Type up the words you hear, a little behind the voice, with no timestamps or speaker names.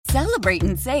Celebrate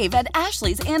and save at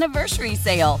Ashley's Anniversary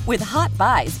Sale. With Hot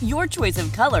Buys, your choice of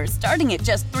colors starting at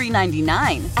just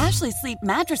 $3.99. Ashley Sleep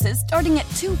mattresses starting at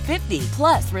 $2.50.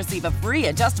 Plus, receive a free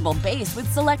adjustable base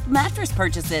with select mattress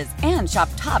purchases. And shop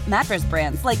top mattress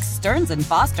brands like Stearns &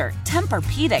 Foster,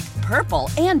 Tempur-Pedic, Purple,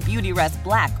 and Beautyrest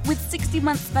Black with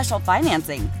 60-month special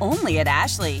financing. Only at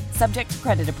Ashley. Subject to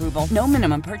credit approval. No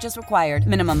minimum purchase required.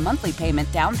 Minimum monthly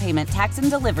payment, down payment, tax, and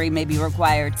delivery may be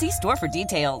required. See store for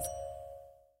details.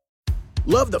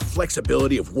 Love the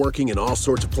flexibility of working in all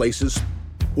sorts of places?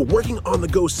 Well, working on the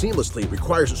go seamlessly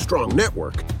requires a strong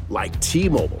network like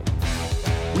T-Mobile.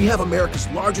 We have America's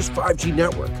largest 5G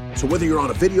network, so whether you're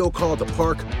on a video call at the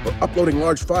park or uploading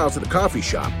large files at the coffee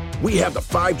shop, we have the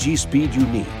 5G speed you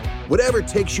need. Whatever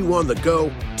takes you on the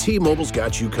go, T-Mobile's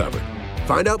got you covered.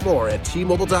 Find out more at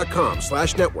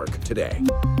T-Mobile.com/network today.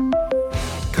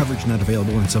 Coverage not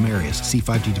available in some areas. See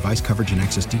 5G device coverage and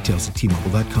access details at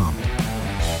T-Mobile.com.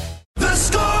 The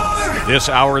Score! This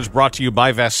hour is brought to you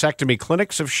by Vasectomy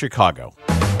Clinics of Chicago.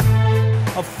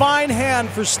 A fine hand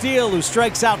for Steele, who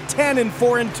strikes out 10 in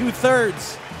 4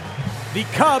 2/3. The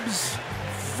Cubs,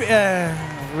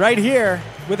 right here,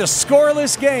 with a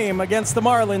scoreless game against the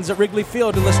Marlins at Wrigley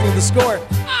Field. And listening to The Score.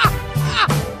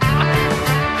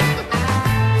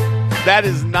 That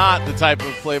is not the type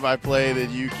of play-by-play that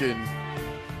you can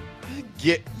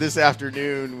get this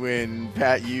afternoon when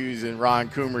Pat Hughes and Ron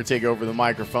Coomer take over the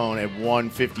microphone at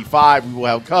 1:55. We will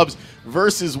have Cubs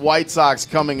versus White Sox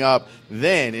coming up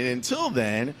then. And until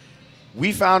then,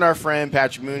 we found our friend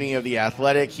Patrick Mooney of The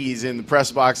Athletic. He's in the press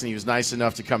box, and he was nice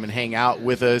enough to come and hang out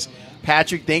with us.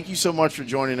 Patrick, thank you so much for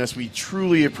joining us. We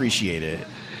truly appreciate it.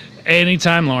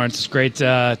 Anytime, Lawrence. It's great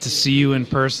to see you in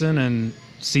person and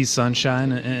see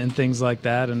sunshine and things like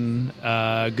that, and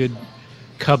good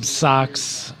Cubs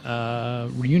Sox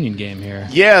reunion game here.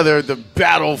 Yeah, the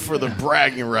battle for the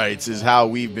bragging rights is how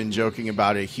we've been joking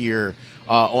about it here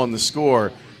on The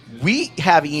Score. We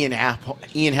have Ian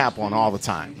Happ on all the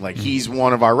time. Like, he's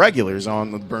one of our regulars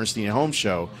on the Bernstein at Home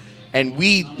show, and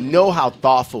we know how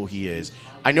thoughtful he is.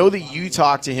 I know that you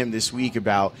talked to him this week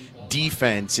about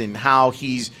defense and how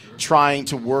he's trying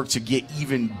to work to get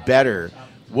even better.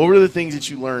 What were the things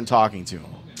that you learned talking to him?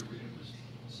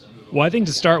 Well, I think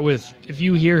to start with, if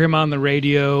you hear him on the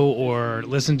radio or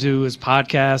listen to his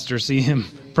podcast or see him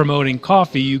promoting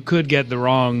coffee, you could get the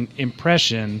wrong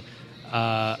impression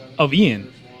of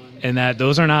Ian, and that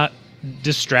those are not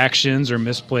distractions or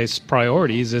misplaced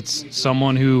priorities. It's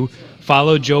someone who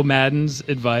followed Joe Madden's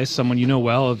advice, someone you know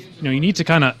well, of, you need to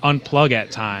kind of unplug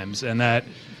at times, and that,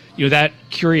 that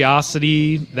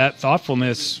curiosity, that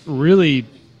thoughtfulness really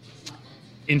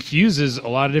infuses a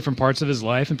lot of different parts of his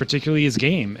life, and particularly his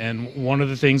game. And one of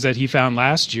the things that he found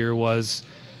last year was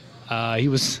he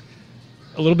was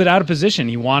a little bit out of position.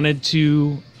 He wanted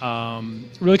to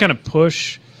really kind of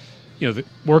push,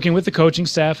 working with the coaching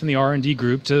staff and the R&D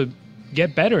group to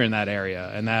get better in that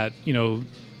area, and that,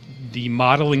 the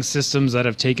modeling systems that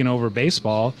have taken over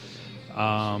baseball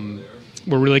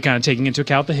were really kind of taking into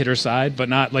account the hitter side, but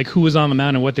not like who was on the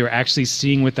mound and what they were actually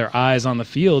seeing with their eyes on the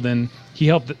field. And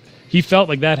he felt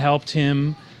like that helped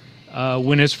him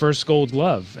win his first Gold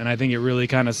Glove. And I think it really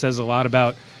kind of says a lot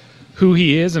about who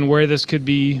he is and where this could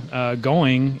be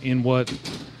going in what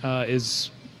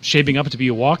is shaping up to be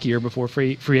a walk year before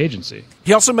free agency.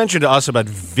 He also mentioned to us about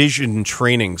vision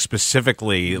training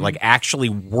specifically, like actually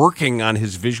working on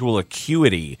his visual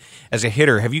acuity as a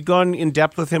hitter. Have you gone in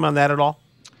depth with him on that at all?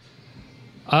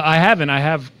 I haven't. I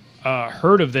have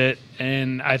heard of it,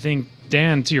 and I think,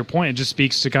 Dan, to your point, it just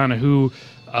speaks to kind of who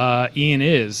Ian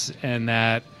is, and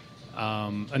that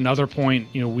another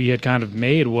point we had kind of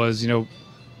made was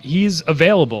he's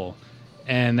available,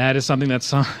 and that is something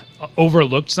that's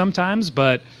overlooked sometimes,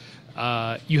 but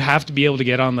you have to be able to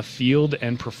get on the field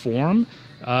and perform,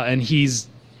 and he's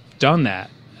done that.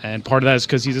 And part of that is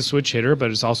because he's a switch hitter,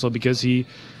 but it's also because he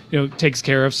takes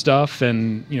care of stuff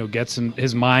and gets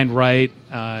his mind right,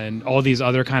 and all these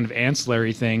other kind of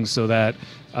ancillary things, so that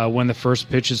when the first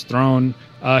pitch is thrown,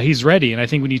 he's ready. And I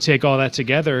think when you take all that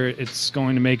together, it's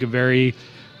going to make a very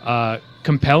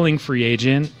compelling free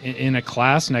agent in a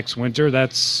class next winter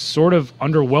that's sort of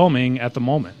underwhelming at the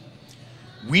moment.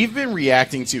 We've been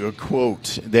reacting to a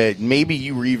quote that maybe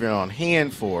you were even on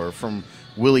hand for from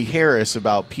Willie Harris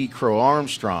about Pete Crow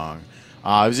Armstrong.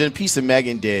 It was in a piece that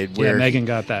Megan did. Where Megan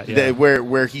got that. Yeah.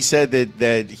 Where he said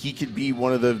that he could be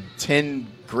one of the 10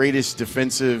 greatest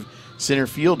defensive center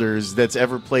fielders that's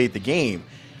ever played the game.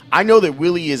 I know that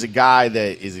Willie is a guy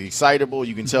that is excitable.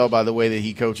 You can tell by the way that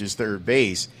he coaches third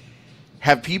base.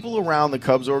 Have people around the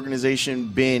Cubs organization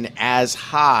been as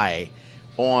high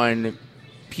on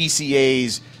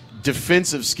PCA's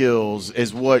defensive skills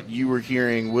as what you were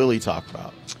hearing Willie talk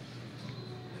about.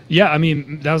 Yeah, I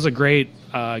mean, that was a great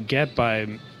get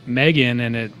by Megan,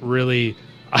 and it really,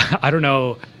 I don't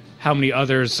know how many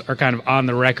others are kind of on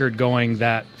the record going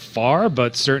that far,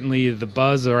 but certainly the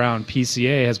buzz around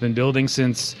PCA has been building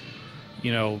since,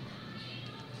 you know,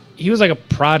 he was like a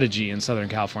prodigy in Southern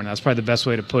California. That's probably the best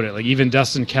way to put it. Like, even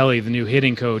Dustin Kelly, the new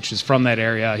hitting coach, is from that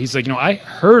area. He's like, you know, I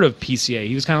heard of PCA.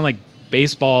 He was kind of like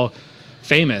baseball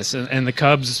famous. And the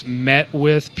Cubs met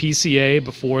with PCA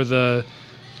before the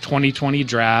 2020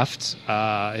 draft.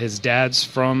 His dad's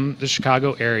from the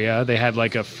Chicago area. They had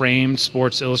like a framed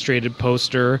Sports Illustrated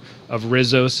poster of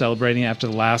Rizzo celebrating after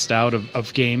the last out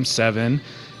of Game 7.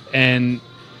 And,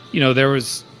 you know, there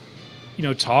was, you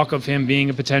know, talk of him being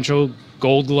a potential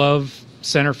Gold Glove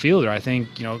center fielder. I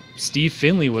think, you know, Steve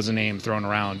Finley was a name thrown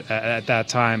around at that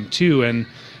time too. And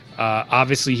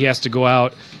obviously he has to go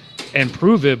out and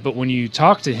prove it. But when you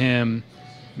talk to him,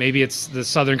 maybe it's the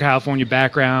Southern California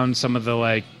background, some of the,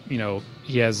 like, you know,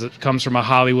 comes from a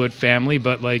Hollywood family,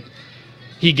 but like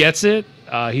he gets it.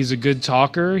 He's a good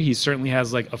talker. He certainly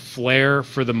has like a flair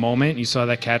for the moment. You saw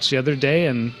that catch the other day.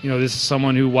 And, you know, this is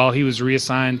someone who, while he was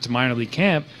reassigned to minor league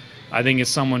camp, I think is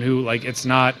someone who, like, it's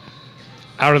not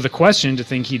out of the question to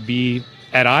think he'd be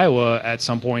at Iowa at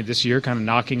some point this year, kind of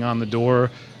knocking on the door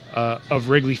of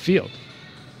Wrigley Field.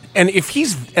 And if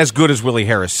he's as good as Willie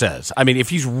Harris says, I mean, if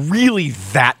he's really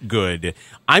that good,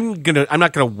 I'm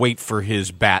not gonna wait for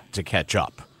his bat to catch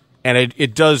up. And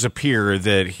it does appear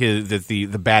that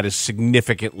the bat is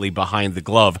significantly behind the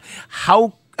glove.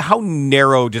 How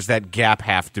narrow does that gap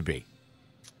have to be?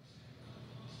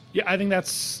 Yeah, I think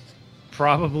that's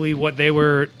probably what they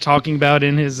were talking about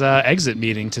in his exit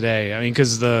meeting today. I mean,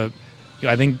 because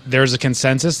I think there's a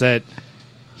consensus that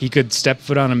he could step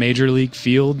foot on a major league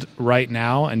field right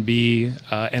now and be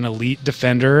an elite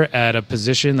defender at a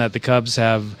position that the Cubs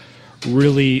have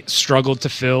really struggled to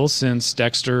fill since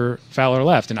Dexter Fowler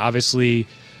left. And obviously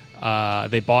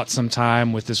they bought some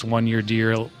time with this one-year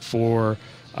deal for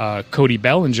Cody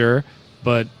Bellinger.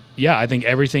 But, yeah, I think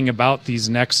everything about these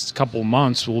next couple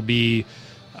months will be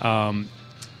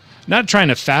not trying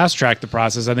to fast-track the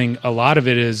process. I think a lot of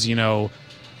it is, you know,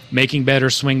 making better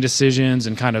swing decisions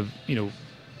and kind of, you know,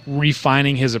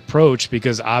 refining his approach,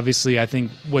 because obviously I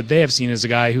think what they have seen is a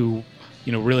guy who,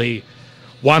 you know, really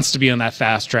wants to be on that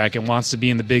fast track and wants to be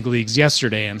in the big leagues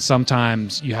yesterday, and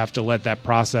sometimes you have to let that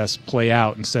process play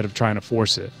out instead of trying to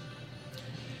force it.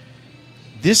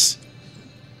 This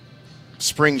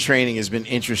spring training has been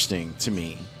interesting to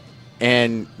me,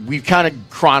 and we've kind of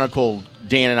chronicled,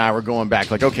 Dan and I were going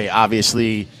back, like, okay,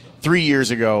 obviously 3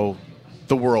 years ago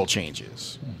the world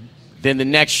changes. Then the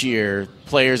next year,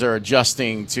 players are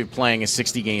adjusting to playing a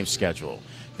 60-game schedule.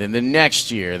 Then the next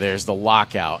year, there's the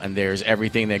lockout, and there's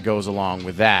everything that goes along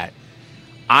with that.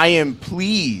 I am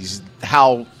pleased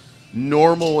how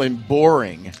normal and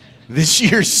boring this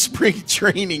year's spring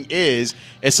training is.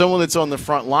 As someone that's on the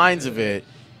front lines of it,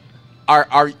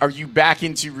 are you back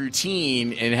into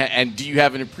routine, and do you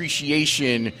have an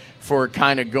appreciation for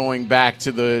kind of going back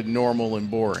to the normal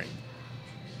and boring?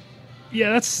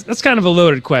 Yeah, that's kind of a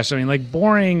loaded question. I mean, like,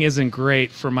 boring isn't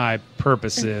great for my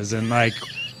purposes. And, like,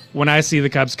 when I see the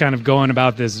Cubs kind of going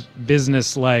about this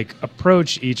business-like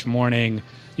approach each morning,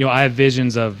 you know, I have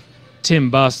visions of Tim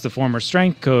Buss, the former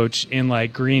strength coach, in,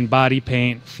 like, green body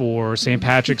paint for St.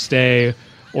 Patrick's Day,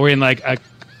 or in, like, a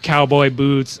cowboy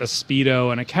boots, a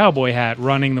Speedo, and a cowboy hat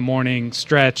running the morning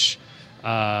stretch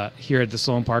here at the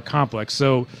Sloan Park Complex.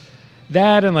 So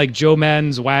that, and, like, Joe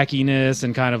Madden's wackiness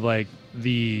and kind of, like,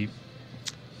 the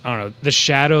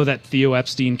shadow that Theo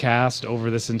Epstein cast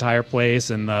over this entire place,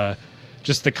 and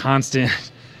just the constant,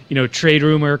 you know, trade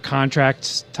rumor,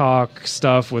 contract talk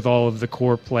stuff with all of the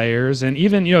core players. And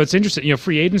even, you know, it's interesting, you know,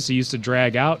 free agency used to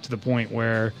drag out to the point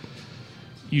where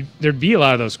there'd be a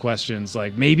lot of those questions,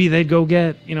 like maybe they'd go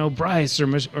get, you know, Bryce or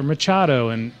Machado,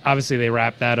 and obviously they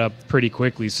wrapped that up pretty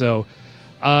quickly. So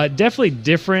definitely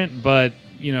different, but,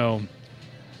 you know,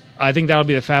 I think that'll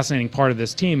be the fascinating part of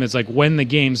this team is, like, when the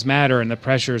games matter and the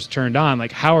pressure is turned on,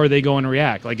 like, how are they going to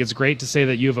react? Like, it's great to say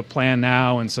that you have a plan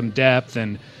now and some depth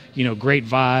and, you know, great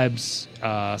vibes,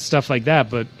 stuff like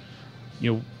that. But,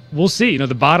 you know, we'll see. You know,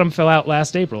 the bottom fell out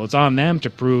last April. It's on them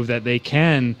to prove that they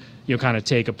can, you know, kind of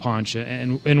take a punch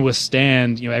and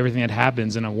withstand, you know, everything that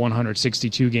happens in a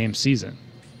 162-game season.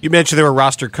 You mentioned there were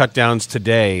roster cutdowns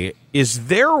today. Is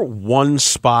there one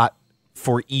spot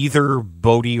for either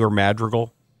Bodie or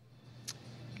Madrigal?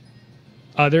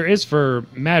 There is for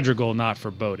Madrigal, not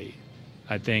for Bodie.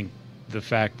 I think the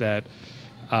fact that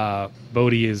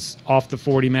Bodie is off the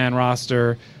 40-man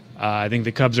roster, I think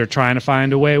the Cubs are trying to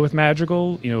find a way with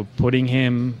Madrigal, putting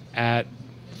him at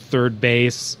third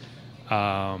base.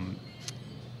 I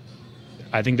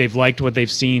think they've liked what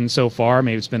they've seen so far.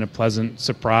 Maybe it's been a pleasant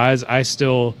surprise. I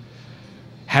still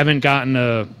haven't gotten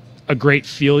a great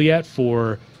feel yet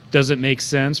for, does it make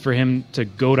sense for him to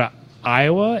go to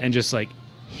Iowa and just like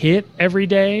hit every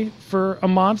day for a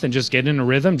month and just get in a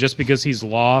rhythm, just because he's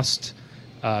lost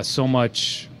so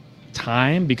much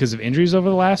time because of injuries over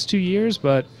the last 2 years.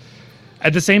 But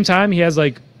at the same time, he has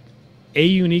like a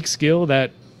unique skill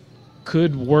that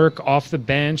could work off the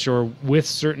bench or with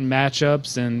certain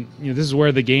matchups. And this is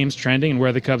where the game's trending and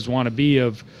where the Cubs want to be,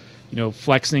 of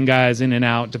flexing guys in and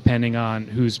out depending on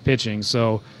who's pitching.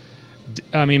 So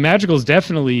I mean, Madrigal's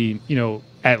definitely,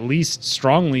 at least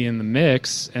strongly in the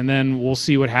mix, and then we'll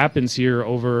see what happens here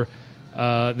over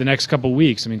the next couple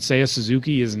weeks. I mean, Seiya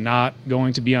Suzuki is not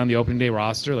going to be on the opening day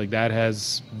roster. Like, that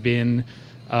has been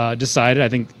decided. I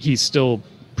think he's still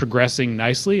progressing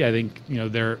nicely. I think,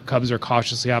 their Cubs are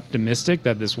cautiously optimistic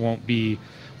that this won't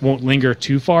linger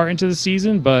too far into the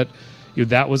season, but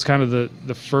that was kind of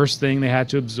the first thing they had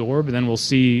to absorb, and then we'll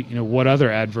see, what other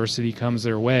adversity comes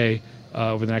their way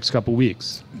over the next couple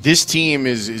weeks. This team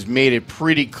is made it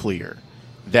pretty clear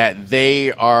that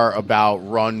they are about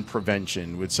run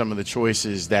prevention with some of the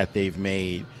choices that they've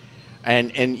made. And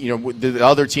the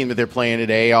other team that they're playing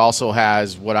today also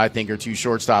has what I think are two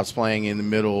shortstops playing in the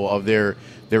middle of their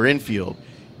infield.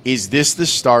 Is this the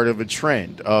start of a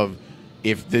trend of,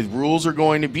 if the rules are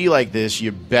going to be like this,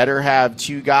 you better have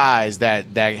two guys that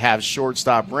have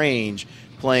shortstop range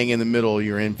playing in the middle of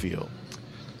your infield?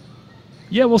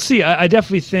 Yeah, we'll see. I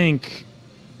definitely think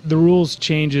the rules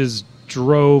changes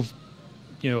drove,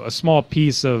 a small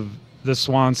piece of the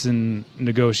Swanson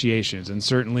negotiations, and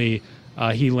certainly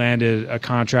he landed a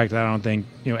contract that I don't think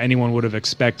anyone would have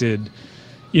expected,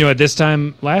 at this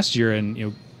time last year.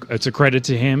 And it's a credit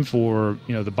to him for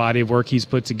the body of work he's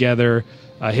put together,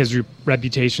 his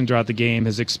reputation throughout the game,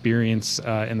 his experience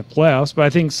in the playoffs. But I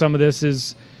think some of this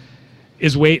is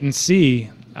wait and see.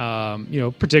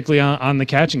 Particularly on the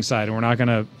catching side. And we're not going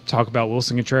to talk about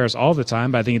Wilson Contreras all the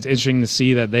time, but I think it's interesting to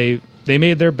see that they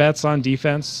made their bets on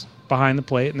defense behind the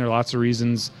plate, and there are lots of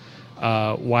reasons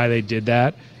why they did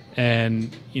that.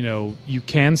 And, you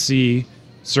can see,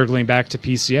 circling back to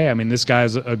PCA, I mean, this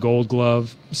guy's a Gold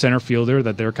Glove center fielder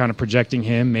that they're kind of projecting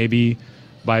him maybe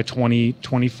by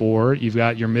 2024. You've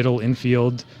got your middle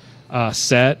infield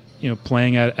set,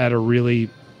 playing at a really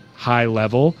high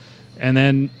level. And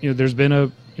then, there's been a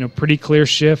pretty clear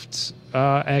shift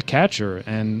at catcher,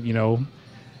 and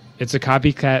it's a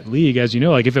copycat league, as you know.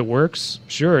 Like, if it works,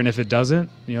 sure, and if it doesn't,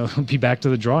 be back to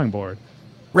the drawing board.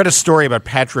 Read a story about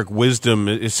Patrick Wisdom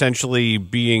essentially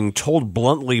being told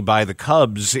bluntly by the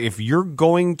Cubs, if you're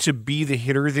going to be the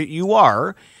hitter that you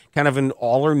are, kind of an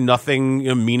all or nothing,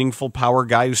 meaningful power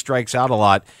guy who strikes out a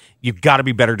lot, you've got to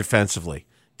be better defensively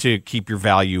to keep your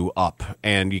value up,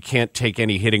 and you can't take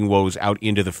any hitting woes out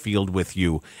into the field with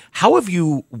you. How have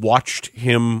you watched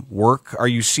him work? Are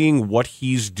you seeing what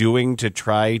he's doing to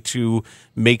try to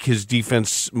make his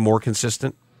defense more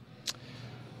consistent?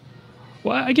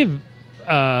 Well, I give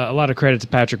a lot of credit to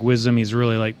Patrick Wisdom. He's a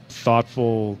really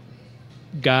thoughtful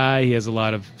guy. He has a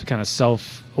lot of kind of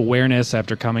self-awareness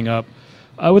after coming up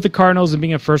with the Cardinals and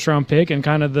being a first-round pick, and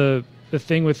kind of the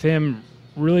thing with him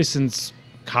really since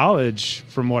college,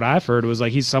 from what I've heard, was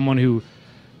he's someone who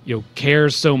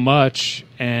cares so much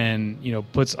and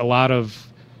puts a lot of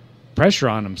pressure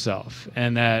on himself,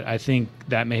 and that I think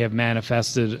that may have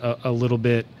manifested a little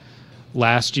bit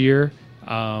last year,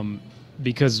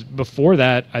 because before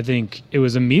that I think it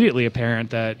was immediately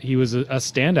apparent that he was a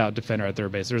standout defender at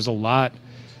third base. There's a lot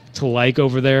to like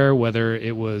over there, whether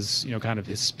it was kind of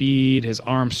his speed, his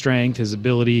arm strength, his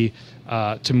ability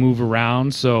to move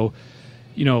around. So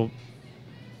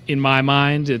in my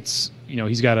mind, it's,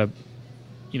 he's got a,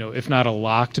 if not a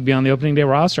lock to be on the opening day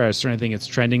roster. I certainly think it's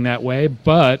trending that way,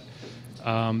 but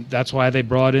that's why they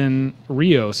brought in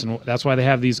Rios, and that's why they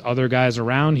have these other guys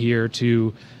around here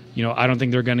to, I don't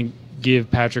think they're going to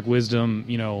give Patrick Wisdom,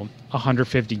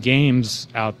 150 games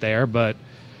out there, but,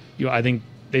 I think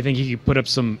they think he could put up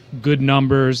some good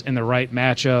numbers in the right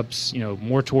matchups,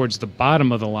 more towards the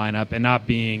bottom of the lineup and not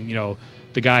being,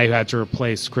 the guy who had to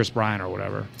replace Chris Bryant or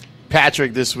whatever.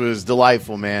 Patrick, this was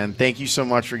delightful, man. Thank you so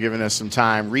much for giving us some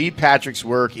time. Read Patrick's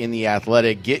work in The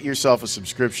Athletic. Get yourself a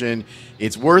subscription.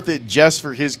 It's worth it just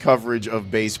for his coverage of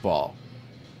baseball.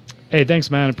 Hey, thanks,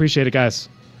 man. Appreciate it, guys.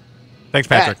 Thanks,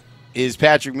 Patrick. That is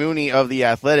Patrick Mooney of The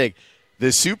Athletic. The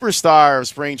superstar of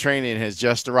spring training has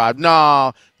just arrived.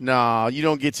 No, you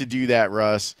don't get to do that,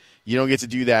 Russ. You don't get to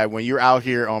do that when you're out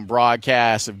here on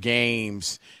broadcasts of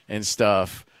games and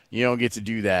stuff. You don't get to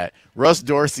do that. Russ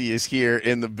Dorsey is here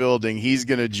in the building. He's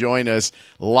going to join us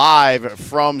live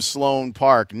from Sloan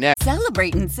Park next.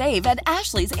 Celebrate and save at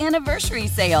Ashley's Anniversary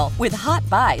Sale. With Hot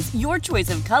Buys, your choice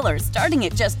of colors starting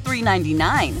at just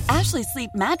 $3.99. Ashley Sleep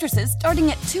mattresses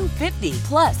starting at $2.50.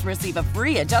 Plus, receive a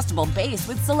free adjustable base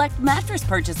with select mattress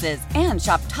purchases. And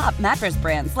shop top mattress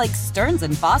brands like Stearns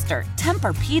 & Foster,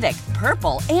 Tempur-Pedic,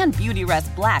 Purple, and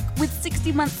Beautyrest Black with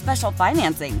 60-month special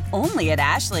financing. Only at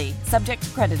Ashley. Subject to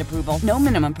credit approval. No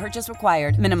minimum purchase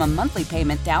required. Minimum monthly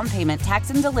payment, down payment, tax,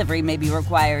 and delivery may be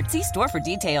required. See store for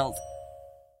details.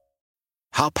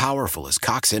 How powerful is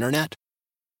Cox Internet?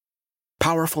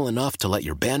 Powerful enough to let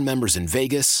your band members in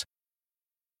Vegas,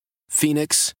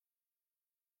 Phoenix,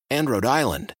 and Rhode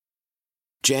Island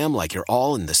jam like you're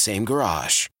all in the same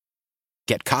garage.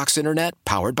 Get Cox Internet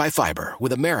powered by fiber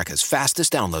with America's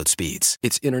fastest download speeds.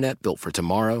 It's internet built for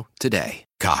tomorrow, today.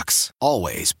 Cox,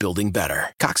 always building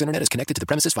better. Cox Internet is connected to the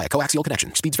premises via coaxial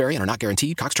connection. Speeds vary and are not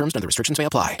guaranteed. Cox terms and other restrictions may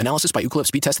apply. Analysis by Ookla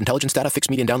Speed Test Intelligence Data. Fixed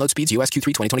median download speeds. US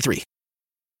Q3 2023.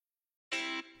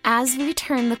 As we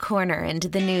turn the corner into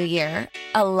the new year,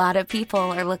 a lot of people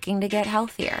are looking to get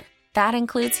healthier. That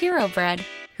includes Hero Bread,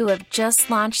 who have just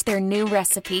launched their new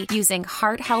recipe using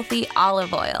heart-healthy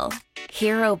olive oil.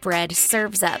 Hero Bread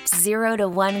serves up 0 to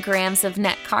 1 grams of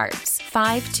net carbs,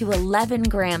 5 to 11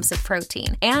 grams of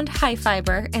protein, and high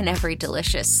fiber in every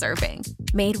delicious serving.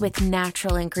 Made with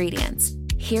natural ingredients,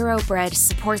 Hero Bread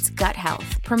supports gut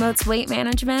health, promotes weight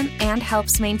management, and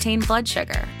helps maintain blood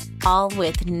sugar. All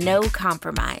with no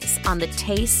compromise on the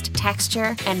taste,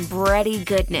 texture, and bready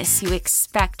goodness you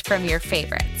expect from your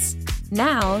favorites.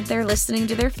 Now they're listening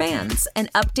to their fans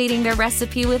and updating their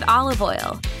recipe with olive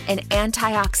oil, an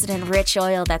antioxidant-rich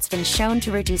oil that's been shown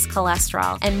to reduce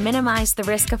cholesterol and minimize the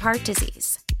risk of heart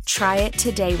disease. Try it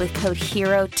today with code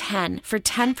HERO10 for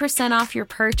 10% off your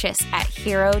purchase at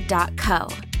hero.co.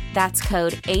 That's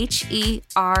code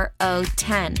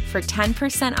HERO10 for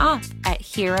 10% off at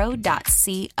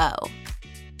hero.co.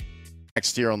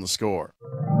 Next year on The Score.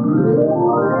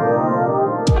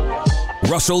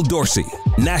 Russell Dorsey,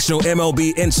 National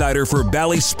MLB insider for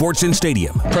Bally Sports and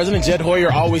Stadium. President Jed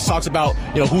Hoyer always talks about,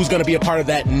 who's going to be a part of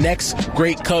that next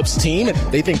great Cubs team.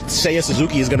 They think Seiya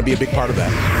Suzuki is going to be a big part of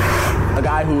that. A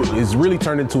guy who is really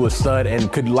turned into a stud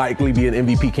and could likely be an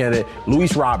MVP candidate,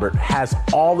 Luis Robert, has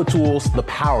all the tools, the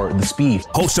power, the speed.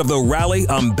 Host of The Rally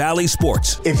on Bally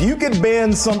Sports. If you could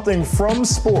ban something from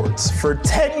sports for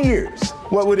 10 years,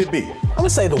 what would it be? I'm going to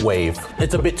say the wave.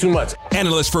 It's a bit too much.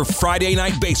 Analyst for Friday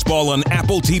Night Baseball on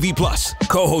Apple TV+.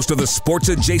 Co-host of the Sports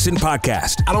Adjacent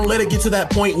podcast. I don't let it get to that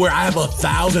point where I have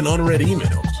 1,000 unread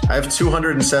emails. I have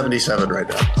 277 right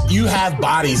now. You have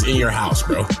bodies in your house,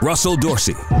 bro. Russell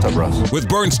Dorsey. What's up, Russ? With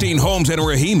Bernstein, Holmes, and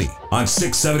Rahimi on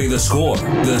 670 The Score.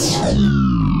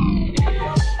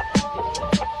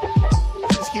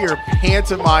 He's here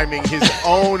pantomiming his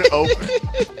own open.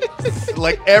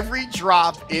 Like every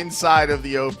drop inside of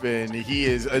the open, he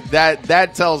is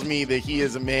that tells me that he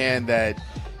is a man that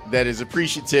is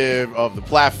appreciative of the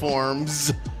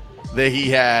platforms that he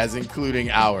has, including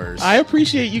ours. I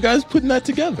appreciate you guys putting that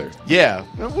together. Yeah.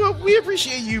 Well, we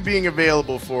appreciate you being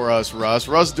available for us, Russ.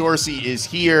 Russ Dorsey is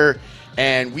here,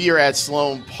 and we are at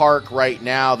Sloan Park right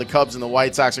now. The Cubs and the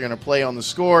White Sox are going to play on The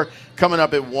Score coming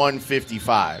up at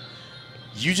 1:55.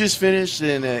 You just finished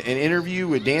an interview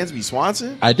with Dansby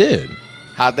Swanson? I did.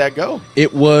 How'd that go?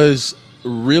 It was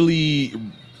really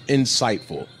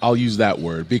insightful. I'll use that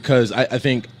word because I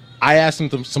think I asked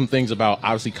him some things about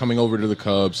obviously coming over to the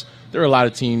Cubs. There are a lot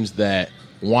of teams that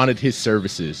wanted his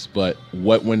services, but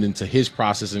what went into his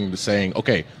processing to saying,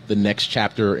 okay, the next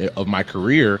chapter of my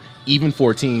career, even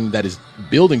for a team that is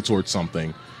building towards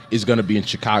something, is going to be in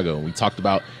Chicago. We talked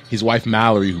about his wife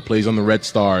Mallory, who plays on the Red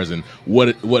Stars, and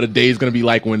what a day is going to be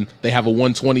like when they have a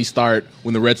 1:20 start,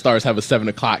 when the Red Stars have a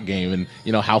 7:00 game, and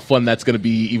how fun that's going to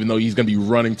be, even though he's going to be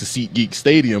running to SeatGeek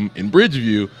Stadium in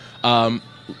Bridgeview.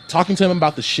 Talking to him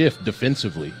about the shift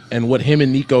defensively and what him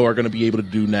and Nico are going to be able to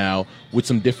do now with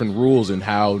some different rules, and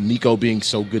how Nico being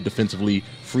so good defensively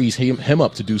frees him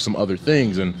up to do some other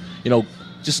things, and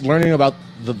just learning about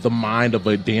the mind of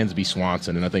a Dansby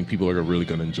Swanson, and I think people are really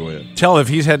going to enjoy it. Tell if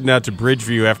he's heading out to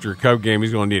Bridgeview after a Cub game,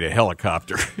 he's going to need a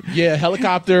helicopter. Yeah, a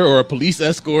helicopter or a police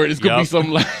escort. It's going to be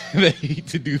something like that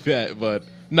to do that, but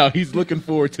no, he's looking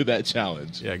forward to that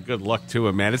challenge. Yeah, good luck to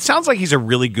him, man. It sounds like he's a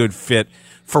really good fit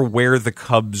for where the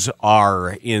Cubs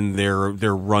are in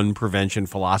their run prevention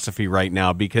philosophy right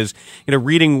now, because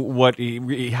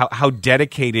reading how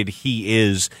dedicated he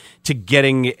is to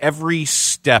getting every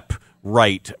step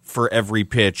right for every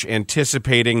pitch,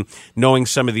 anticipating, knowing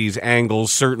some of these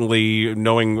angles, certainly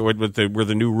knowing where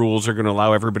the new rules are going to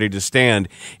allow everybody to stand.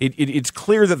 It's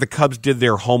clear that the Cubs did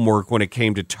their homework when it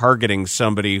came to targeting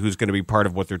somebody who's going to be part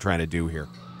of what they're trying to do here.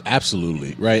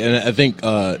 Absolutely, right. And I think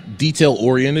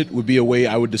detail-oriented would be a way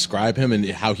I would describe him and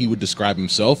how he would describe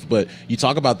himself. But you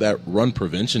talk about that run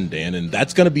prevention, Dan, and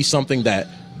that's going to be something that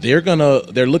they're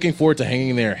looking forward to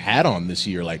hanging their hat on this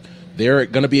year. Like, they're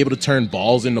going to be able to turn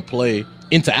balls into play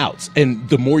into outs. And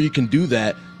the more you can do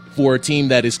that for a team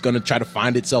that is going to try to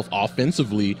find itself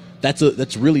offensively,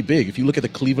 that's really big. If you look at the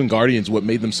Cleveland Guardians, what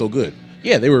made them so good?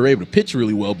 Yeah, they were able to pitch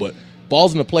really well, but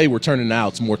balls into play were turning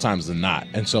outs more times than not.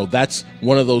 And so that's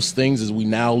one of those things as we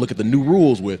now look at the new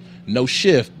rules with no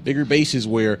shift, bigger bases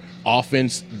where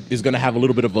offense is going to have a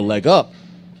little bit of a leg up.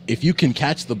 If you can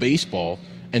catch the baseball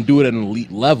and do it at an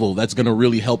elite level, that's going to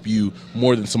really help you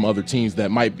more than some other teams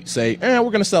that might say, we're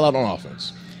going to sell out on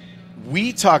offense.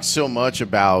 We talked so much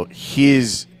about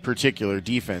his particular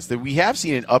defense that we have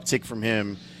seen an uptick from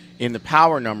him in the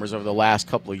power numbers over the last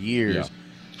couple of years. Yeah.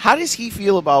 How does he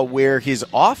feel about where his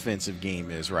offensive game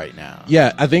is right now?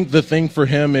 Yeah, I think the thing for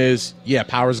him is,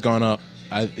 power's gone up.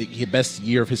 The best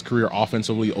year of his career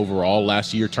offensively overall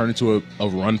last year, turned into a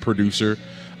run producer.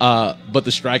 But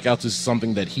the strikeouts is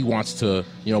something that he wants to,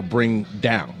 bring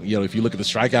down. If you look at the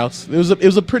strikeouts, it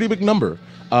was a pretty big number.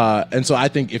 And so I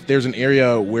think if there's an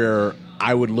area where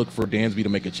I would look for Dansby to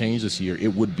make a change this year,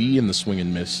 it would be in the swing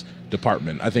and miss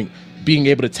department. I think being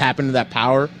able to tap into that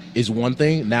power is one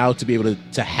thing. Now to be able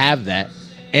to have that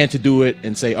and to do it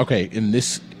and say, okay, in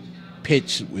this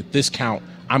pitch with this count,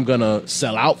 I'm going to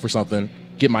sell out for something,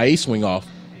 get my A swing off.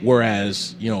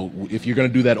 Whereas, if you're going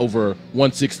to do that over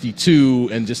 162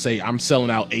 and just say I'm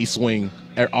selling out A swing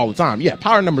all the time,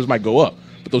 power numbers might go up,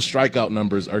 but those strikeout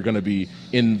numbers are going to be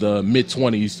in the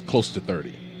mid-20s, close to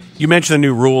 30. You mentioned the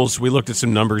new rules. We looked at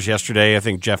some numbers yesterday. I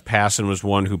think Jeff Passan was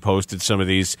one who posted some of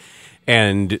these.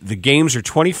 And the games are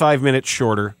 25 minutes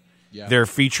shorter. Yeah. They're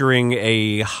featuring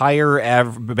a higher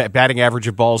batting average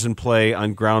of balls in play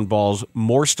on ground balls,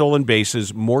 more stolen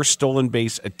bases, more stolen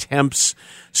base attempts.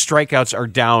 Strikeouts are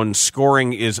down.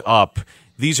 Scoring is up.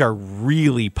 These are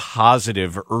really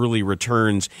positive early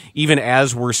returns, even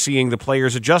as we're seeing the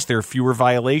players adjust. There are fewer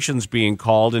violations being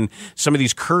called, and some of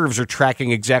these curves are tracking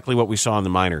exactly what we saw in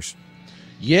the minors.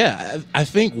 Yeah, I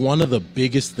think one of the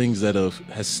biggest things that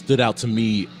has stood out to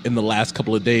me in the last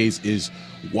couple of days is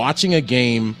watching a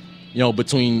game,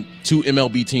 between two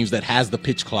MLB teams that has the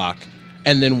pitch clock,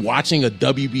 and then watching a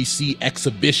WBC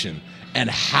exhibition and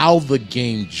how the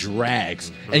game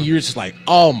drags. And you're just like,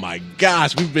 oh my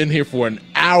gosh, we've been here for an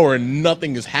hour and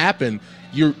nothing has happened.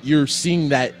 You're seeing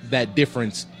that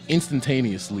difference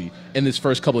instantaneously in this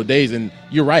first couple of days. And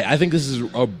you're right. I think this is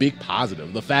a big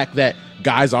positive. The fact that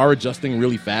guys are adjusting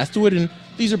really fast to it. And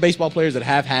these are baseball players that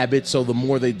have habits. So the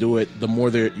more they do it, the more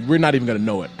we're not even going to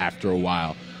know it after a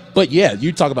while. But yeah,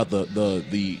 you talk about the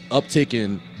uptick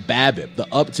in BABIP, the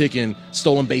uptick in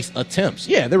stolen base attempts.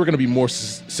 Yeah, there were going to be more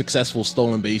successful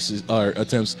stolen bases or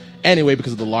attempts anyway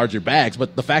because of the larger bags.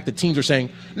 But the fact that teams are saying,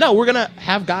 no, we're going to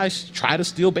have guys try to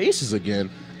steal bases again,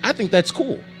 I think that's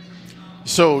cool.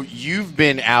 So you've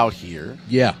been out here.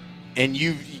 Yeah. And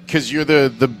because you're the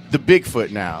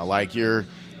Bigfoot now, like you're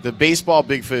the baseball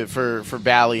Bigfoot for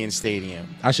Bally and Stadium.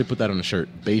 I should put that on the shirt,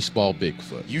 baseball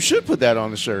Bigfoot. You should put that on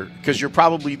the shirt because you're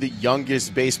probably the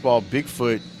youngest baseball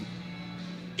Bigfoot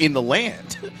in the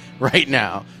land right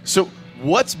now. So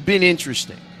what's been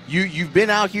interesting? You've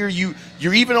been out here.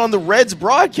 You're even on the Reds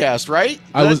broadcast, right?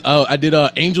 I did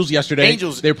Angels yesterday.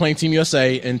 Angels. They were playing Team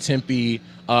USA in Tempe.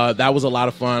 That was a lot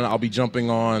of fun. I'll be jumping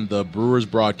on the Brewers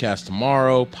broadcast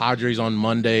tomorrow. Padres on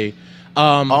Monday.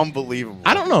 Unbelievable.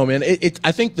 I don't know, man.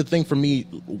 I think the thing for me,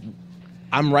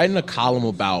 I'm writing a column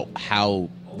about how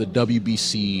the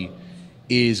WBC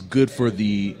is good for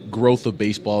the growth of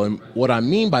baseball. And what I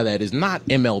mean by that is not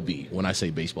MLB when I say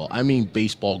baseball. I mean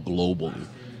baseball globally.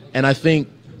 And I think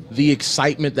the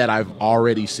excitement that I've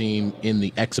already seen in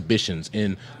the exhibitions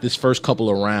in this first couple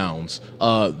of rounds,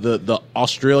 the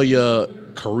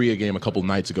Australia-Korea game a couple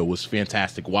nights ago was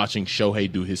fantastic. Watching Shohei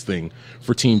do his thing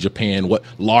for Team Japan, what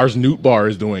Lars Nootbaar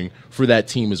is doing for that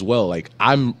team as well. Like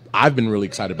I've been really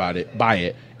excited by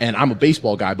it, and I'm a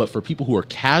baseball guy. But for people who are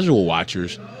casual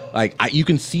watchers, you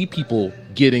can see people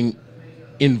getting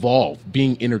involved,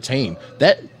 being entertained.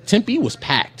 That Tempe was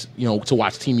packed, to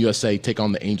watch Team USA take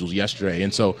on the Angels yesterday.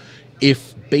 And so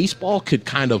if baseball could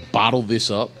kind of bottle this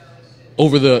up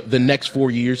over the next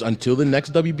 4 years until the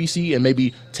next WBC and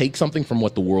maybe take something from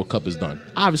what the World Cup has done.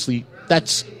 Obviously,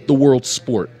 that's the world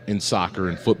sport in soccer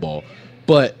and football.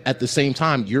 But at the same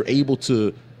time, you're able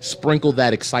to sprinkle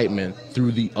that excitement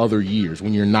through the other years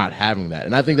when you're not having that.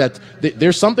 And I think that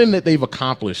there's something that they've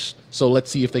accomplished. So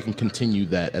let's see if they can continue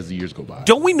that as the years go by.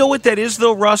 Don't we know what that is,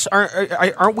 though, Russ?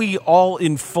 Aren't we all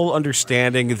in full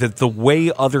understanding that the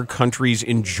way other countries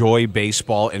enjoy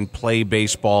baseball and play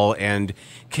baseball and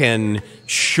can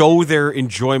show their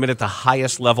enjoyment at the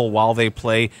highest level while they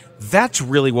play, that's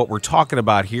really what we're talking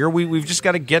about here. We've just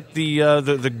got to get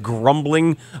the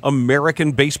grumbling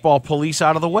American baseball police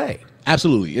out of the way.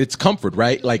 Absolutely. It's comfort,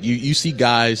 right? Like you see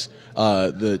guys,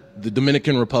 the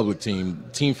Dominican Republic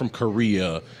team from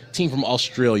Korea, team from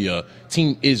Australia,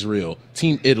 team Israel,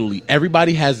 team Italy.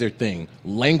 Everybody has their thing.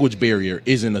 Language barrier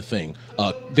isn't a thing.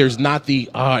 There's not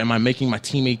am I making my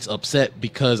teammates upset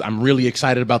because I'm really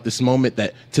excited about this moment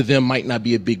that to them might not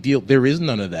be a big deal? There is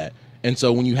none of that. And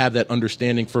so when you have that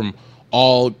understanding from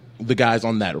all the guys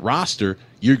on that roster,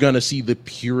 you're going to see the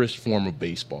purest form of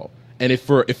baseball. And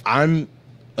if I'm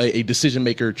a decision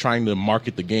maker trying to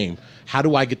market the game, how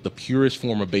do I get the purest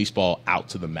form of baseball out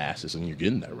to the masses? And you're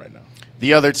getting that right now.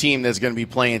 The other team that's going to be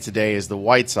playing today is the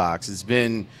White Sox. It's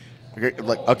been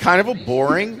like a kind of a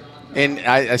boring, and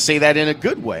I say that in a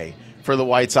good way, for the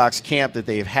White Sox camp that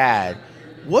they've had.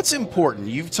 What's important?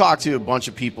 You've talked to a bunch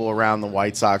of people around the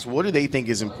White Sox. What do they think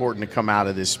is important to come out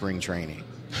of this spring training?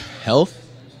 Health,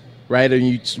 right?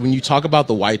 And when you talk about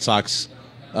the White Sox,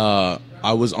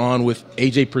 I was on with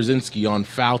AJ Pierzynski on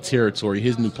Foul Territory,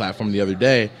 his new platform, the other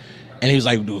day, and he was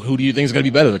like, who do you think is going to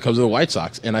be better, the Cubs or the White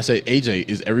Sox? And I said, AJ,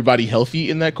 is everybody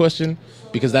healthy in that question?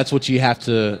 Because that's what you have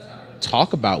to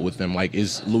talk about with them. Like,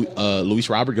 is Luis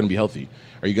Robert going to be healthy?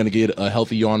 Are you going to get a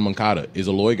healthy Yohan Moncada? Is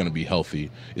Eloy going to be healthy?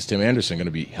 Is Tim Anderson going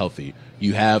to be healthy?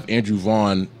 You have Andrew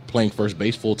Vaughn playing first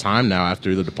base full time now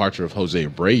after the departure of Jose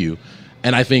Abreu.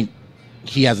 And I think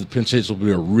he has the potential to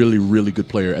be a really, really good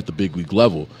player at the big league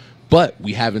level. But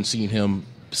we haven't seen him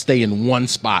stay in one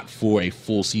spot for a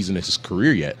full season of his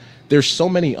career yet. There's so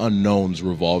many unknowns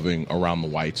revolving around the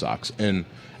White Sox. And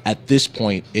at this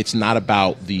point, it's not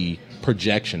about the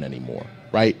projection anymore,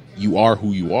 right? You are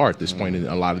who you are at this point in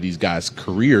a lot of these guys'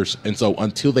 careers. And so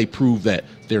until they prove that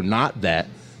they're not that,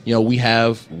 we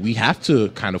have to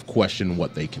kind of question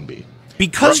what they can be.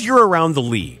 Because you're around the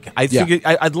league, I think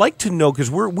I'd like to know,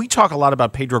 because we talk a lot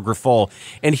about Pedro Grifol,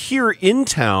 and here in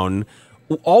town,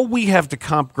 all we have to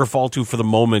comp Grifol to for the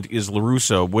moment is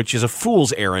LaRusso, which is a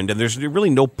fool's errand, and there's really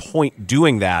no point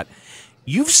doing that.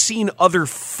 You've seen other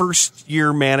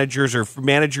first-year managers or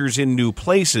managers in new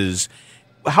places.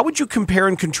 How would you compare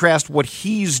and contrast what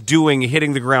he's doing,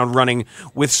 hitting the ground running,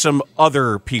 with some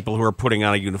other people who are putting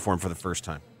on a uniform for the first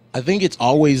time? I think it's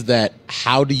always that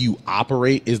how do you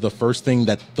operate is the first thing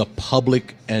that the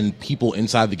public and people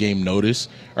inside the game notice.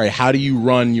 All right, how do you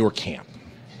run your camp?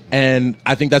 And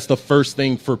I think that's the first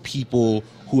thing for people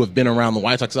who have been around the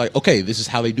White Sox. Like, okay, this is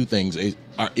how they do things.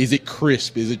 Is it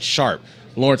crisp? Is it sharp?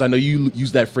 Lawrence, I know you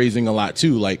use that phrasing a lot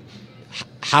too. Like,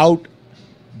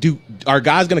 are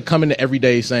guys going to come into every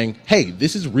day saying, hey,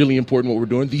 this is really important what we're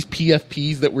doing. These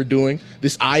PFPs that we're doing,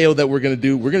 this IO that we're going to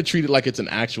do, we're going to treat it like it's an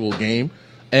actual game.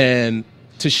 And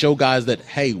to show guys that,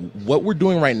 hey, what we're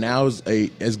doing right now is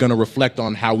going to reflect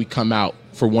on how we come out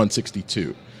for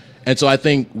 162. And so I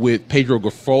think with Pedro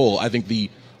Grifol, I think the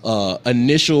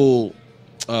initial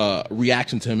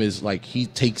reaction to him is like he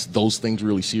takes those things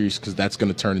really serious because that's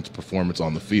going to turn into performance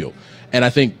on the field. And I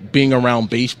think being around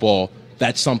baseball,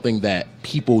 that's something that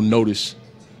people notice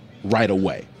right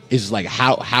away. Is like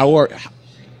how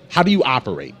do you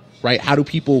operate, right? How do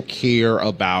people care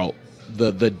about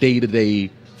the day-to-day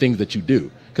things that you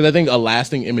do? Because I think a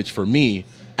lasting image for me,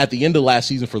 at the end of last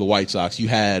season for the White Sox, they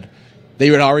had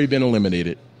already been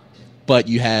eliminated. But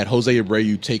you had Jose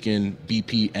Abreu taking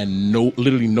BP and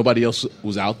literally nobody else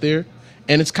was out there.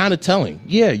 And it's kind of telling.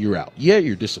 Yeah, you're out. Yeah,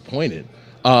 you're disappointed.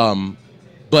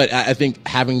 But I think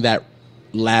having that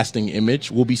lasting image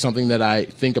will be something that I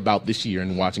think about this year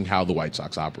and watching how the White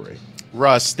Sox operate.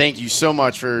 Russ, thank you so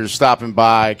much for stopping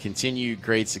by. Continued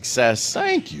great success.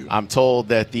 Thank you. I'm told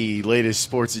that the latest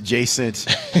Sports Adjacent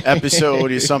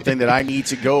episode is something that I need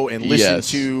to go and listen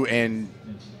to and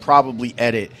probably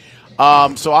edit.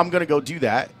 So I'm going to go do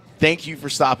that. Thank you for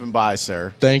stopping by,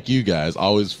 sir. Thank you, guys.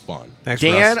 Always fun. Thanks,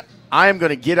 Dan, Russ. I am going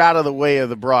to get out of the way of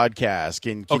the broadcast.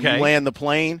 Can you land the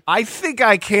plane? I think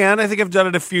I can. I think I've done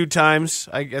it a few times.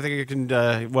 I think I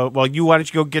can. Why don't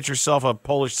you go get yourself a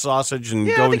Polish sausage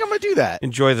and I think I'm going to do that.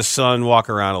 Enjoy the sun, walk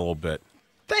around a little bit.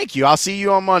 Thank you. I'll see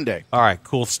you on Monday. All right,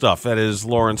 cool stuff. That is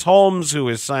Lawrence Holmes, who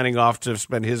is signing off to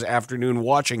spend his afternoon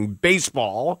watching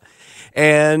baseball.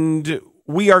 And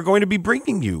we are going to be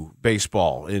bringing you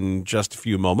baseball in just a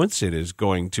few moments. It is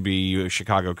going to be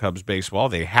Chicago Cubs baseball.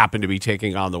 They happen to be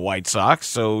taking on the White Sox,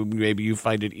 so maybe you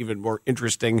find it even more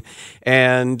interesting.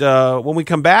 And when we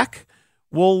come back,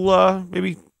 we'll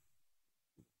maybe...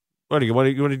 What do you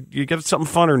want to you get something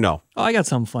fun or no? Oh, I got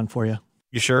something fun for you.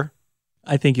 You sure?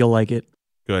 I think you'll like it.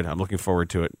 Good. I'm looking forward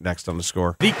to it. Next on The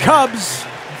Score. The Cubs.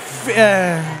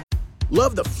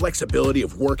 Love the flexibility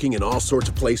of working in all sorts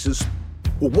of places?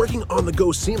 Well, working on the go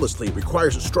seamlessly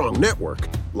requires a strong network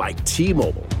like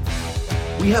T-Mobile.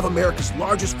 We have America's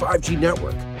largest 5G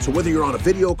network, so whether you're on a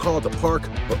video call at the park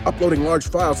or uploading large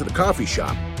files at a coffee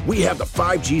shop, we have the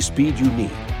 5G speed you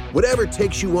need. Whatever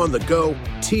takes you on the go,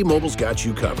 T-Mobile's got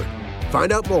you covered.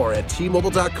 Find out more at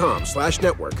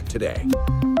T-Mobile.com/network today.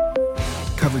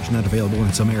 Coverage not available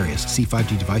in some areas. See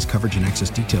 5G device coverage and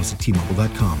access details at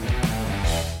T-Mobile.com.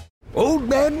 Old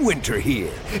Man Winter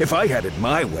here. If I had it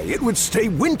my way, it would stay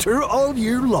winter all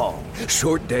year long.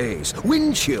 Short days,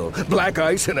 wind chill, black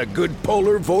ice, and a good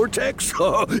polar vortex.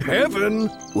 Oh,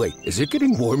 heaven. Wait, is it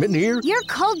getting warm in here? Your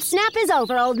cold snap is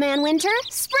over, Old Man Winter.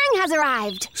 Spring has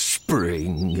arrived.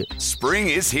 Spring. Spring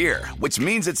is here, which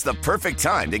means it's the perfect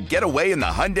time to get away in the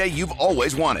Hyundai you've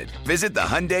always wanted. Visit the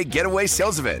Hyundai Getaway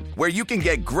Sales Event, where you can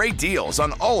get great deals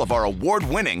on all of our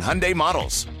award-winning Hyundai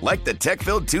models, like the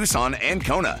tech-filled Tucson and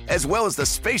Kona, as well as the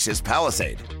spacious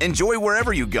Palisade. Enjoy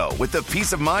wherever you go with the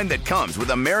peace of mind that comes with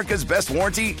America's best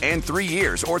warranty and 3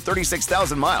 years or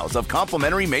 36,000 miles of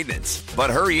complimentary maintenance. But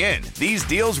hurry in, these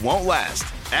deals won't last.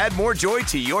 Add more joy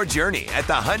to your journey at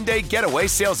the Hyundai Getaway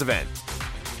Sales Event.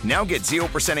 Now get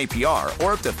 0% APR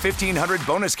or up to $1,500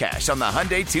 bonus cash on the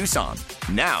Hyundai Tucson.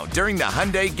 Now, during the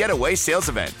Hyundai Getaway Sales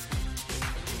Event.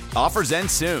 Offers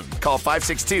end soon. Call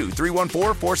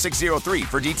 562-314-4603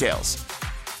 for details.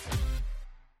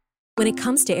 When it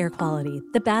comes to air quality,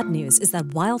 the bad news is that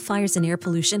wildfires and air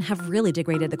pollution have really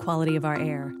degraded the quality of our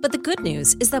air. But the good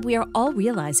news is that we are all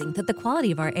realizing that the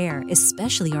quality of our air,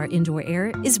 especially our indoor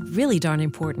air, is really darn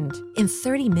important. In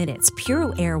 30 minutes,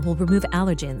 Puro Air will remove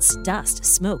allergens, dust,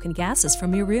 smoke, and gases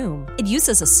from your room. It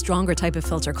uses a stronger type of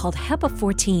filter called HEPA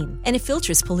 14, and it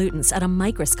filters pollutants at a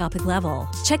microscopic level.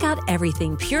 Check out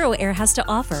everything Puro Air has to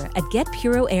offer at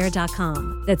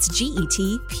getpuroair.com. That's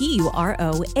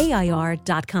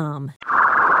GETPUROAIR.com.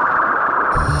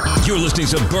 You're listening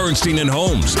to Bernstein and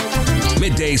Holmes,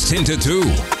 middays 10 to 2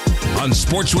 on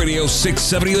Sports Radio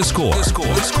 670 The Score.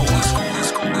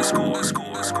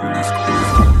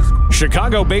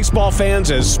 Chicago baseball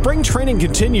fans, as spring training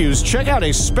continues, check out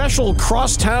a special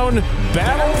crosstown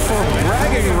battle for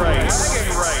bragging rights.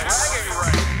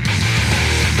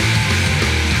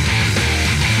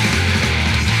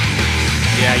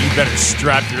 Yeah, you better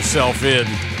strap yourself in.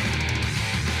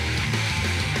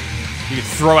 You can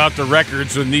throw out the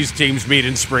records when these teams meet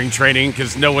in spring training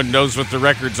because no one knows what the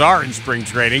records are in spring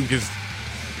training because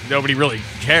nobody really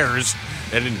cares.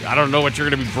 And I don't know what you're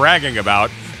going to be bragging about.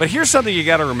 But here's something you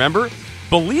got to remember.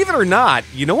 Believe it or not,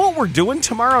 you know what we're doing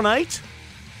tomorrow night?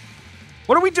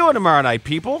 What are we doing tomorrow night,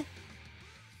 people?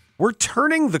 We're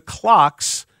turning the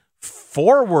clocks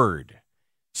forward.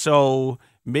 So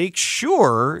make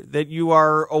sure that you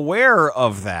are aware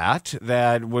of that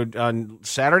would on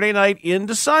Saturday night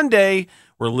into Sunday,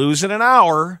 we're losing an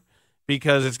hour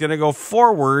because it's going to go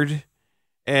forward.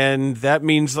 And that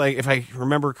means, like, if I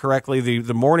remember correctly,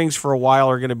 the mornings for a while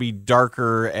are going to be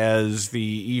darker as the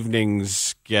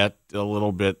evenings get a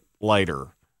little bit lighter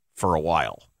for a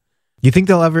while. You think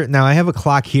they'll ever... Now, I have a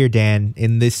clock here, Dan,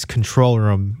 in this control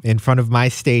room in front of my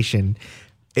station.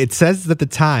 It says that the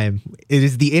time, it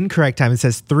is the incorrect time. It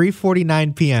says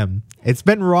 3:49 p.m. It's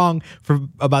been wrong for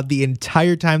about the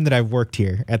entire time that I've worked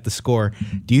here at the Score.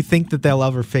 Do you think that they'll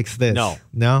ever fix this? No.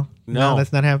 No,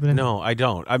 that's not happening? No, I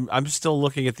don't. I'm still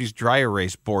looking at these dry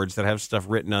erase boards that have stuff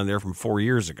written on there from 4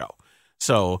 years ago.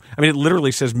 So, I mean, it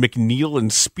literally says McNeil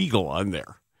and Spiegel on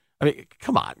there. I mean,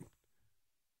 come on.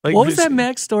 Like, what was that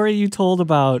Max story you told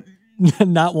about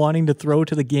not wanting to throw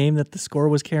to the game that the Score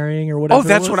was carrying or whatever? Oh,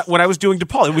 that's what I was doing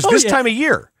DePaul. It was this time of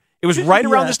year. It was right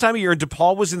around this time of year, and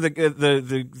DePaul was in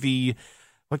the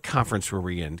what conference were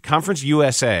we in? Conference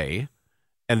USA,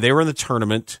 and they were in the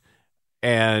tournament,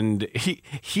 and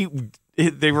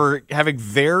they were having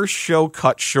their show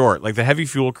cut short. Like the heavy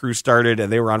fuel crew started,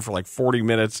 and they were on for like 40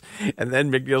 minutes, and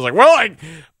then McNeil's like, "Well,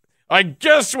 I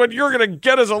guess what you're going to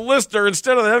get as a listener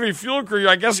instead of the heavy fuel crew,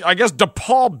 I guess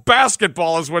DePaul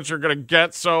basketball is what you're going to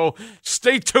get. So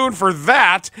stay tuned for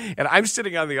that." And I'm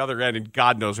sitting on the other end, and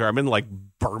God knows where I'm in, like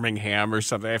Birmingham or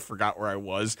something. I forgot where I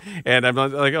was, and I'm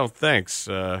like, "Oh, thanks,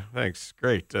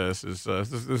 great. This is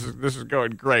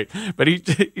going great." But he's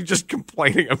just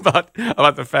complaining about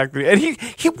the fact that, and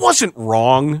he wasn't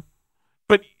wrong.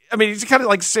 I mean, it's kind of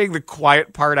like saying the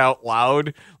quiet part out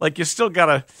loud. Like, you still got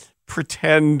to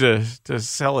pretend to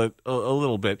sell it a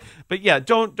little bit. But yeah,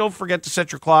 don't forget to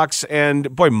set your clocks.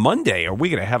 And boy, Monday, are we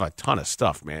going to have a ton of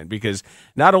stuff, man, because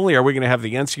not only are we going to have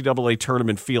the NCAA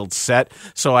tournament field set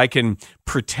so I can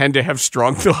pretend to have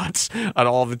strong thoughts on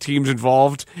all the teams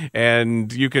involved,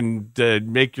 and you can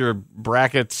make your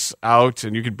brackets out,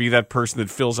 and you could be that person that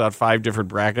fills out 5 different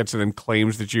brackets and then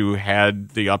claims that you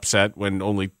had the upset when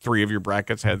only 3 of your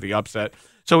brackets had the upset.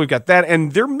 So we've got that,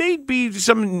 and there may be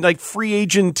some like free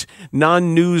agent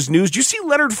non-news news. Do you see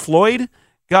Leonard Floyd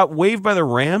got waived by the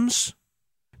Rams?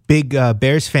 Big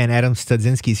Bears fan Adam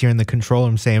Studzinski's here in the control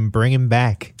room saying, "Bring him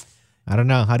back." I don't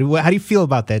know. How do you feel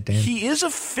about that, Dan? He is a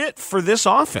fit for this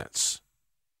offense.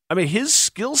 I mean, his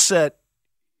skill set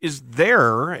is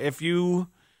there if you,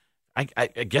 I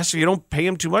guess, if you don't pay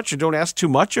him too much and don't ask too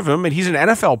much of him, and he's an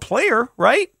NFL player,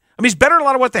 right? I mean, he's better than a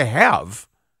lot of what they have.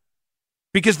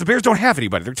 Because the Bears don't have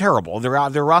anybody. They're terrible.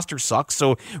 Their roster sucks.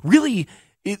 So really,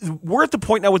 we're at the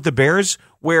point now with the Bears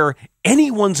where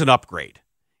anyone's an upgrade.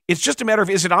 It's just a matter of,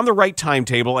 is it on the right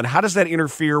timetable, and how does that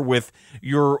interfere with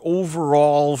your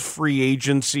overall free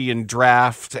agency and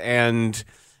draft? And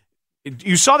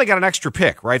you saw they got an extra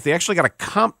pick, right? They actually got a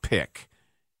comp pick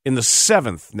in the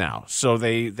 7th now. So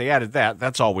they added that.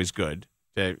 That's always good.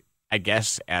 I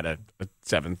guess add a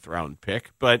 7th round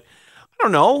pick. But I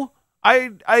don't know. I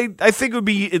think it would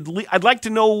be. I'd like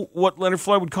to know what Leonard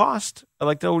Floyd would cost. I'd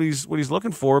like to know what he's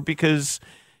looking for, because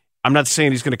I'm not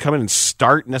saying he's going to come in and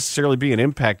start necessarily be an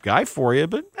impact guy for you,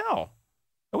 but no,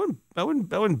 that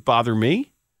wouldn't bother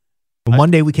me.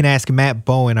 Monday we can ask Matt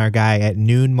Bowen, our guy, at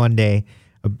noon Monday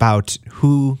about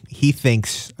who he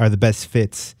thinks are the best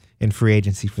fits in free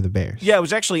agency for the Bears. Yeah, it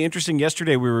was actually interesting.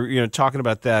 Yesterday we were talking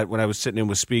about that when I was sitting in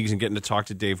with Speegs and getting to talk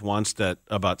to Dave Wannstedt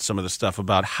about some of the stuff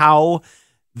about how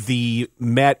the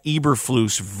Matt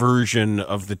Eberflus version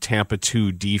of the Tampa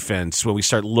 2 defense, when we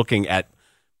start looking at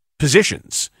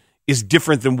positions, is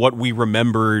different than what we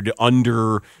remembered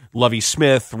under Lovie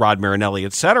Smith, Rod Marinelli,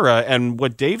 etc. And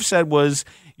what Dave said was,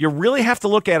 you really have to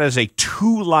look at it as a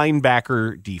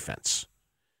 2-linebacker defense,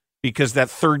 because that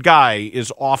third guy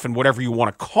is often whatever you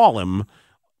want to call him,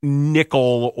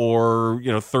 nickel or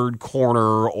third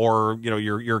corner or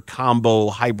your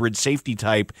combo hybrid safety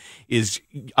type, is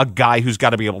a guy who's got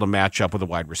to be able to match up with a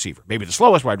wide receiver, maybe the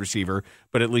slowest wide receiver,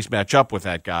 but at least match up with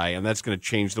that guy, and that's going to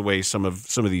change the way some of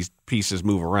these pieces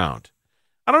move around.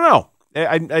 I don't know.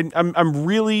 I'm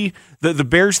really the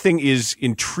Bears thing is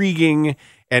intriguing,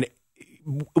 and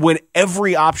when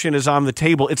every option is on the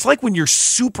table, it's like when you're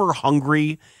super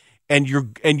hungry and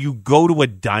you go to a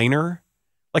diner,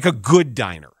 like a good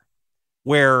diner,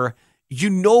 where you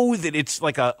know that it's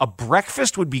like a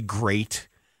breakfast would be great,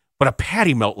 but a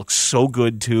patty melt looks so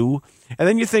good too. And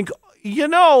then you think,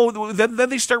 then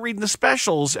they start reading the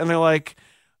specials and they're like,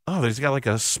 oh, there's got like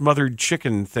a smothered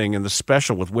chicken thing in the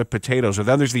special with whipped potatoes. Or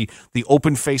then there's the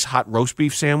open face hot roast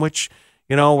beef sandwich,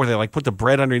 where they like put the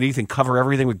bread underneath and cover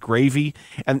everything with gravy.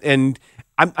 And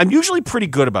I'm usually pretty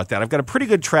good about that. I've got a pretty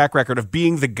good track record of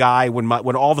being the guy when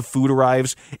all the food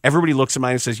arrives, everybody looks at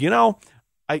mine and says,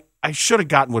 I should have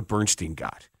gotten what Bernstein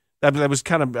got. That was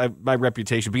kind of my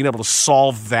reputation, being able to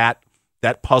solve that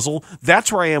puzzle.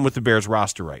 That's where I am with the Bears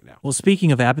roster right now. Well,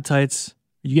 speaking of appetites,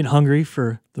 are you getting hungry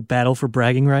for the battle for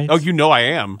bragging rights? Oh, I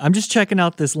am. I'm just checking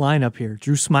out this lineup here.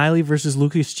 Drew Smiley versus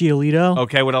Lucas Giolito.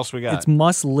 Okay, what else we got? It's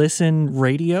must-listen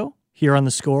radio here on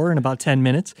The Score in about 10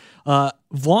 minutes.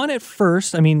 Vaughn at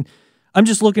first. I mean, I'm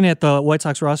just looking at the White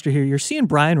Sox roster here. You're seeing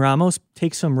Brian Ramos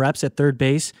take some reps at third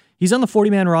base. He's on the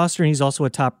 40-man roster, and he's also a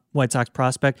top White Sox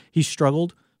prospect. He's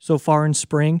struggled so far in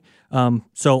spring.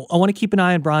 So I want to keep an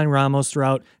eye on Brian Ramos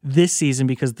throughout this season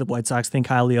because the White Sox think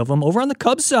highly of him. Over on the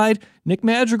Cubs side, Nick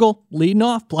Madrigal leading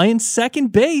off, playing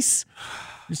second base.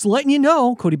 Just letting you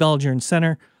know, Cody Bellinger in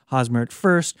center, Hosmer at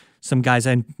first, some guys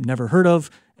I never heard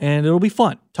of, and it'll be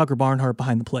fun. Tucker Barnhart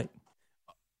behind the plate.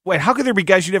 Wait, how could there be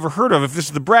guys you never heard of if this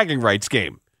is the bragging rights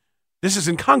game? This is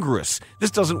incongruous.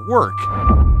 This doesn't work.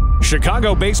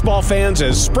 Chicago baseball fans,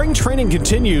 as spring training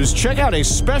continues, check out a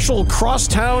special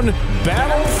crosstown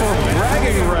battle for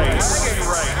bragging rights.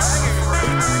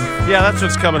 Yeah, that's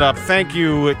what's coming up. Thank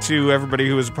you to everybody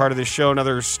who was a part of this show.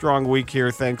 Another strong week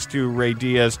here. Thanks to Ray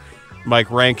Diaz,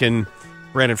 Mike Rankin,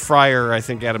 Brandon Fryer. I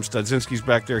think Adam Studzinski's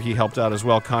back there. He helped out as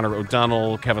well. Connor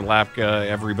O'Donnell, Kevin Lapka,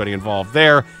 everybody involved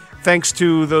there. Thanks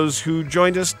to those who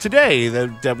joined us today.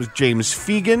 That was James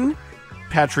Fegan,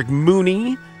 Patrick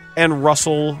Mooney, and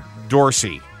Russell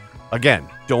Dorsey. Again,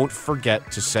 don't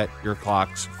forget to set your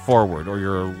clocks forward, or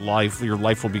your life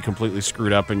will be completely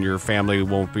screwed up and your family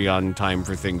won't be on time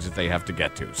for things that they have to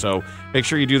get to. So make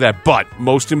sure you do that. But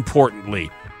most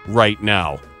importantly, right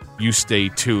now. You stay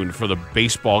tuned for the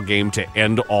baseball game to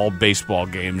end all baseball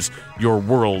games. Your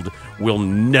world will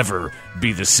never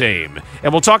be the same.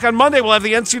 And we'll talk on Monday. We'll have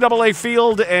the NCAA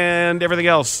field and everything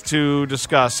else to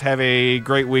discuss. Have a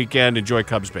great weekend. Enjoy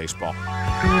Cubs baseball.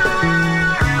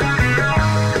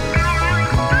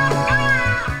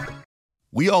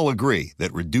 We all agree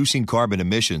that reducing carbon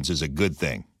emissions is a good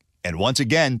thing. And once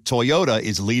again, Toyota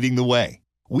is leading the way.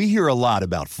 We hear a lot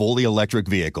about fully electric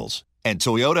vehicles, and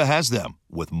Toyota has them,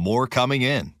 with more coming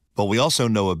in. But we also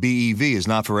know a BEV is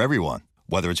not for everyone,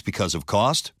 whether it's because of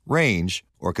cost, range,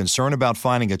 or concern about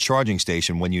finding a charging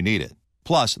station when you need it.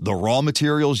 Plus, the raw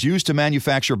materials used to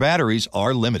manufacture batteries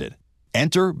are limited.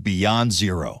 Enter Beyond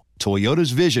Zero,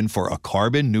 Toyota's vision for a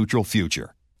carbon-neutral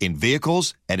future. In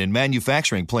vehicles and in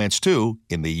manufacturing plants, too,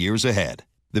 in the years ahead.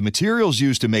 The materials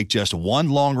used to make just one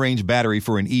long-range battery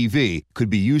for an EV could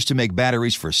be used to make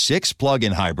batteries for 6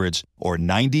 plug-in hybrids or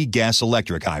 90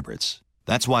 gas-electric hybrids.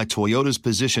 That's why Toyota's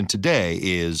position today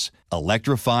is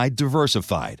electrified,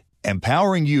 diversified,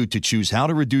 empowering you to choose how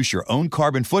to reduce your own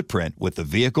carbon footprint with the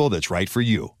vehicle that's right for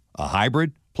you, a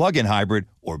hybrid, plug-in hybrid,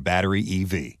 or battery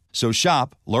EV. So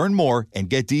shop, learn more, and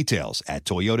get details at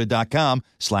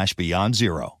toyota.com/beyond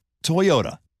zero.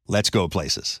 Toyota, let's go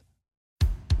places.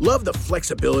 Love the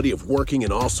flexibility of working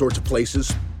in all sorts of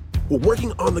places? Well,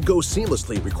 working on the go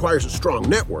seamlessly requires a strong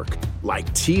network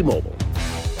like T-Mobile.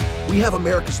 We have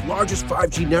America's largest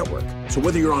 5G network, so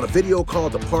whether you're on a video call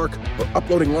at the park or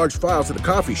uploading large files at a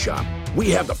coffee shop,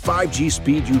 we have the 5G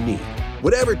speed you need.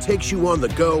 Whatever takes you on the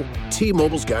go,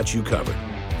 T-Mobile's got you covered.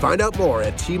 Find out more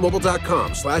at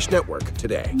T-Mobile.com/network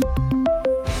today.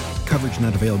 Coverage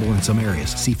not available in some areas.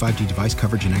 See 5G device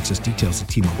coverage and access details at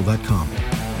T-Mobile.com.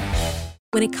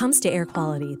 When it comes to air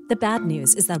quality, the bad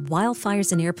news is that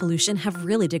wildfires and air pollution have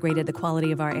really degraded the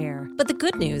quality of our air. But the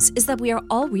good news is that we are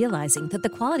all realizing that the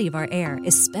quality of our air,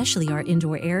 especially our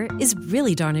indoor air, is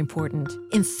really darn important.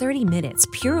 In 30 minutes,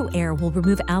 Puro Air will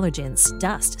remove allergens,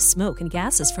 dust, smoke, and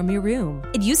gases from your room.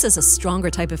 It uses a stronger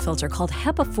type of filter called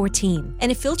HEPA 14,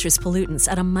 and it filters pollutants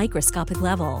at a microscopic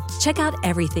level. Check out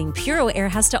everything Puro Air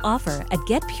has to offer at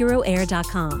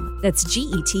getpuroair.com. That's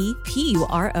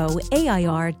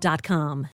GETPUROAIR.com.